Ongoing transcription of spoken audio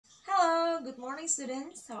good morning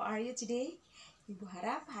students. How are you today? Ibu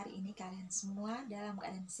harap hari ini kalian semua dalam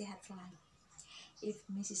keadaan sehat selalu. If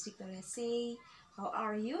Mrs. Victoria say, how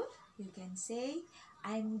are you? You can say,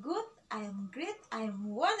 I'm good, I'm great,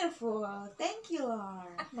 I'm wonderful. Thank you,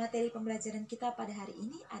 Lord. Materi pembelajaran kita pada hari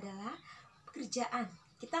ini adalah pekerjaan.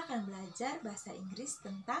 Kita akan belajar bahasa Inggris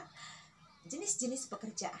tentang jenis-jenis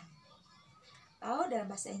pekerjaan. Atau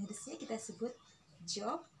dalam bahasa Inggrisnya kita sebut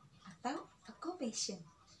job atau occupation.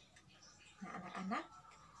 Nah, anak-anak,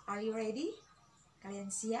 are you ready? Kalian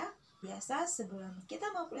siap? Biasa sebelum kita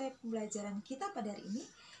mau mulai pembelajaran kita pada hari ini,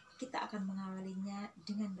 kita akan mengawalinya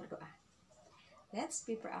dengan berdoa. Let's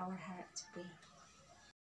prepare our heart to pray.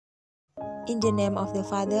 In the name of the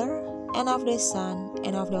Father, and of the Son,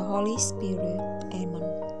 and of the Holy Spirit. Amen.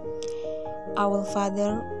 Our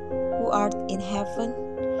Father, who art in heaven,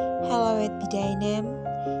 hallowed be thy name.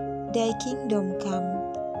 Thy kingdom come,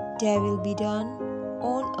 thy will be done,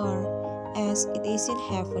 on earth as it is in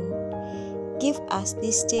heaven. Give us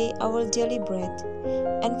this day our daily bread,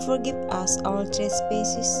 and forgive us our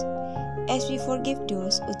trespasses, as we forgive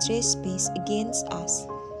those who trespass against us.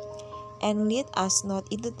 And lead us not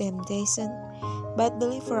into temptation, but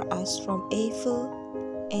deliver us from evil.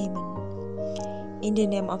 Amen. In the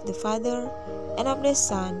name of the Father, and of the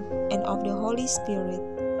Son, and of the Holy Spirit.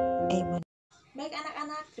 Amen. Baik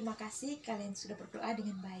anak-anak, terima kasih kalian sudah berdoa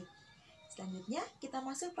dengan baik. Selanjutnya kita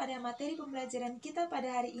masuk pada materi pembelajaran kita pada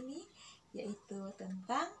hari ini, yaitu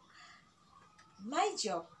tentang my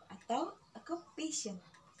job atau occupation.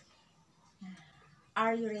 Nah,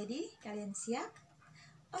 are you ready? Kalian siap?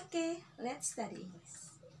 Okay, let's study English.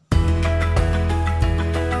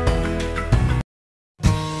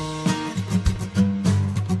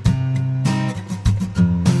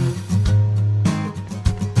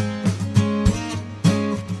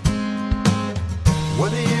 What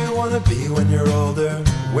do you want to be when you're older?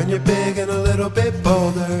 When you're big and a little bit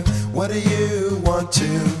bolder? What do you want to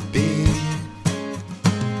be?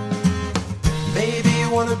 Maybe you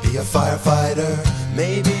want to be a firefighter.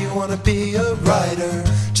 Maybe you want to be a writer.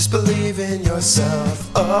 Just believe in yourself.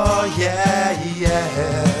 Oh yeah,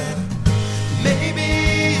 yeah. Maybe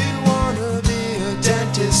you want to be a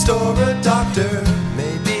dentist or a doctor.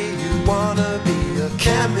 Maybe you want to be a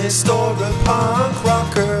chemist or a punk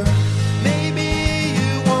rocker.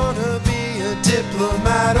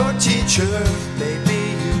 Diplomat or teacher.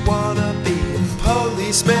 Maybe you wanna be a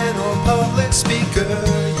policeman or public speaker.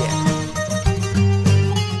 Yeah.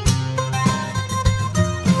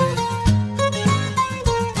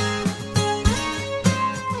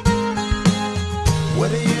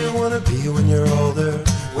 What do you wanna be when you're older?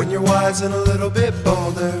 When you're wise and a little bit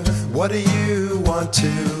bolder? What do you want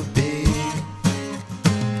to be?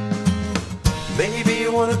 Maybe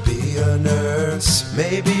you wanna be a nurse.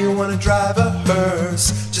 Maybe you wanna drive a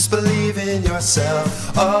hearse. Just believe in yourself.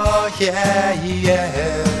 Oh yeah,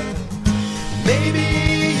 yeah. Maybe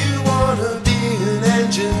you wanna be an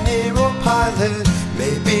engineer or pilot.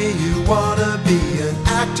 Maybe you wanna be an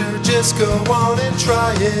actor. Just go on and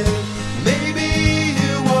try it. Maybe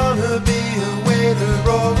you wanna be a waiter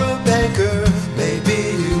or a banker.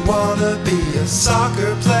 Maybe you wanna be a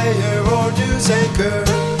soccer player or news anchor.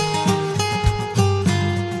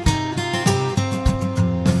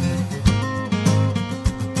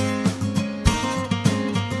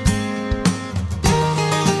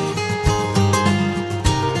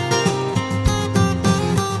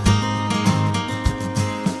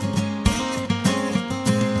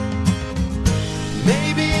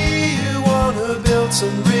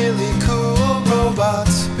 Some really cool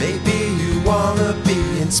robots. Maybe you wanna be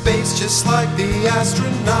in space just like the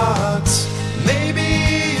astronauts. Maybe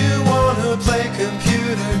you wanna play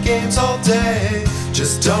computer games all day.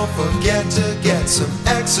 Just don't forget to get some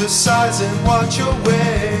exercise and watch your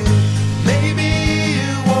weight. Maybe you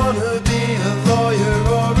wanna be a lawyer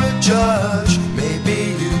or a judge.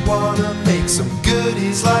 Maybe you wanna make some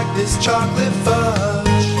goodies like this chocolate fudge.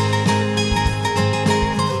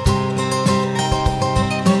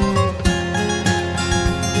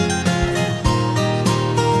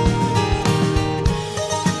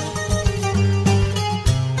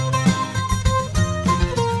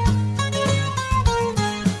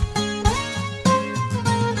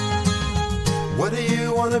 What do you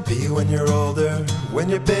want to be when you're older? When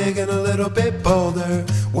you're big and a little bit bolder?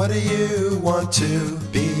 What do you want to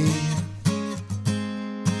be?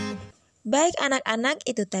 Baik anak-anak,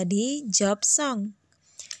 itu tadi job song.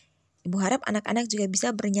 Ibu harap anak-anak juga bisa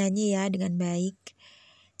bernyanyi ya dengan baik.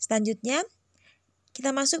 Selanjutnya, kita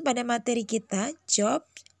masuk pada materi kita, job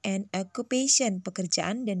and occupation,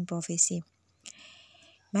 pekerjaan dan profesi.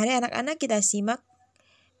 Mari anak-anak kita simak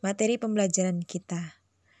materi pembelajaran kita.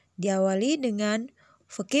 Diawali dengan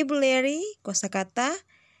vocabulary, kosakata,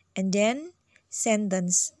 and then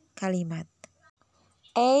sentence, kalimat.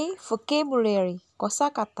 A. Vocabulary,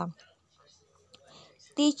 kosakata.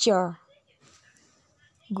 Teacher,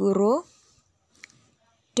 guru.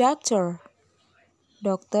 Doctor,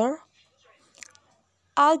 dokter.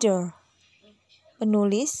 Author,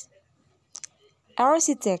 penulis.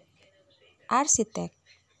 Architect, arsitek.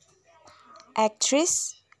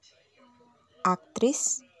 Actress,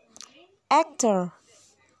 aktris. Actor,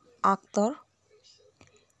 aktor.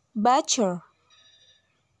 Butcher,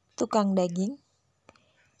 tukang daging.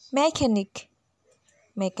 Mechanic,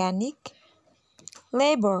 mekanik.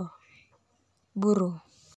 Labor, buruh.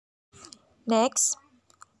 Next,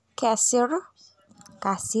 cashier,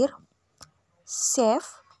 kasir.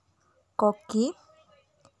 Chef, koki.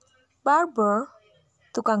 Barber,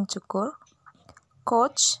 tukang cukur.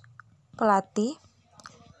 Coach, pelatih.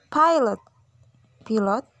 Pilot,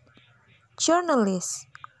 pilot. Journalist,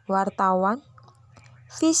 wartawan.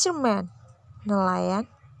 Fisherman, nelayan.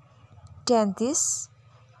 Dentist,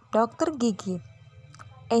 dokter gigi.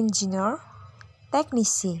 Engineer,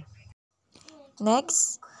 teknisi.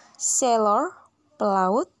 Next, sailor,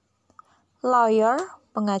 pelaut. Lawyer,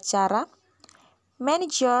 pengacara.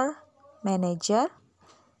 Manager, manager.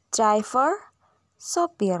 Driver,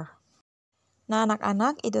 sopir. Nah,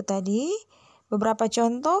 anak-anak, itu tadi beberapa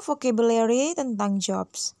contoh vocabulary tentang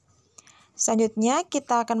jobs. Selanjutnya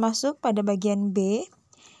kita akan masuk pada bagian B,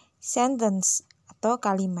 sentence atau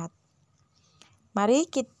kalimat. Mari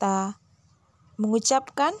kita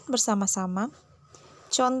mengucapkan bersama-sama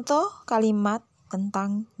contoh kalimat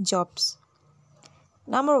tentang jobs.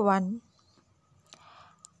 Number 1.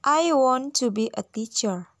 I want to be a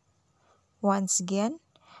teacher. Once again,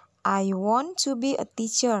 I want to be a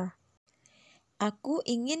teacher. Aku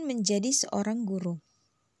ingin menjadi seorang guru.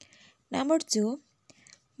 Number 2.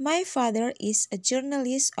 My father is a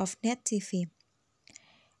journalist of Net TV.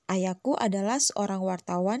 Ayahku adalah seorang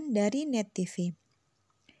wartawan dari Net TV.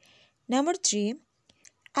 Number 3.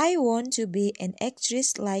 I want to be an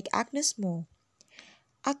actress like Agnes Mo.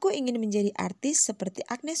 Aku ingin menjadi artis seperti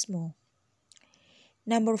Agnes Mo.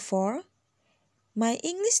 Number 4. My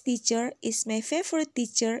English teacher is my favorite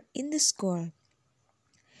teacher in the school.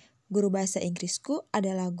 Guru bahasa Inggrisku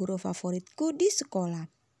adalah guru favoritku di sekolah.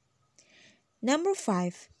 Number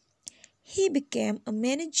 5. He became a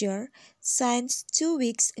manager since 2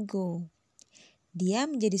 weeks ago. Dia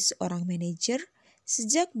menjadi seorang manajer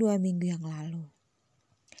sejak 2 minggu yang lalu.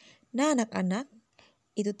 Nah, anak-anak,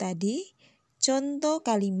 itu tadi contoh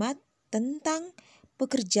kalimat tentang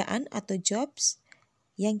pekerjaan atau jobs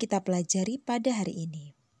yang kita pelajari pada hari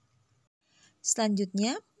ini.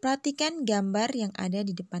 Selanjutnya, perhatikan gambar yang ada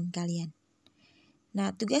di depan kalian.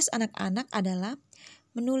 Nah, tugas anak-anak adalah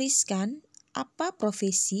menuliskan apa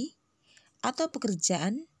profesi atau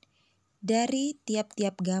pekerjaan dari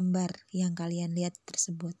tiap-tiap gambar yang kalian lihat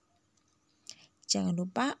tersebut. Jangan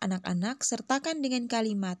lupa anak-anak sertakan dengan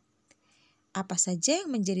kalimat apa saja yang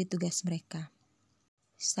menjadi tugas mereka.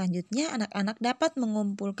 Selanjutnya, anak-anak dapat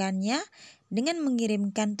mengumpulkannya dengan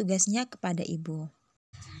mengirimkan tugasnya kepada ibu.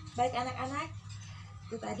 Baik anak-anak,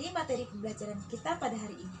 itu tadi materi pembelajaran kita pada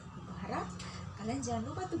hari ini. Ibu harap kalian jangan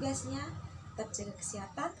lupa tugasnya, tetap jaga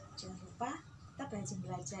kesehatan, jangan lupa tetap rajin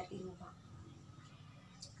belajar di rumah.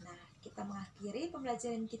 Nah, kita mengakhiri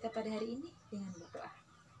pembelajaran kita pada hari ini dengan berdoa.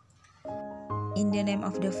 In the name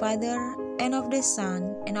of the Father, and of the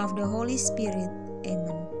Son, and of the Holy Spirit.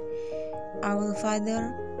 Amen. Our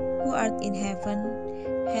Father, who art in heaven,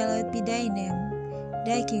 hallowed be thy name.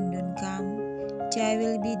 Thy kingdom come, thy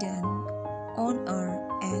will be done, on earth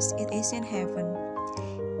as it is in heaven.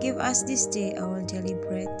 Give us this day our daily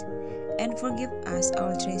bread, and forgive us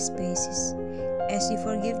our trespasses, as we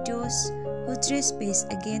forgive those who trespass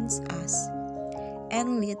against us.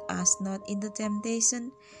 And lead us not into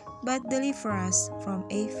temptation, but deliver us from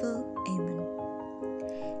evil. Amen.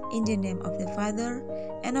 In the name of the Father,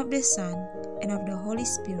 and of the Son, and of the Holy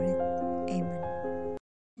Spirit. Amen.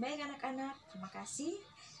 Baik anak-anak, terima kasih.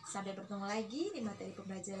 Sampai bertemu lagi di materi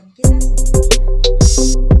pembelajaran kita selanjutnya.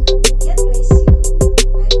 God bless you.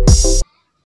 Bye-bye.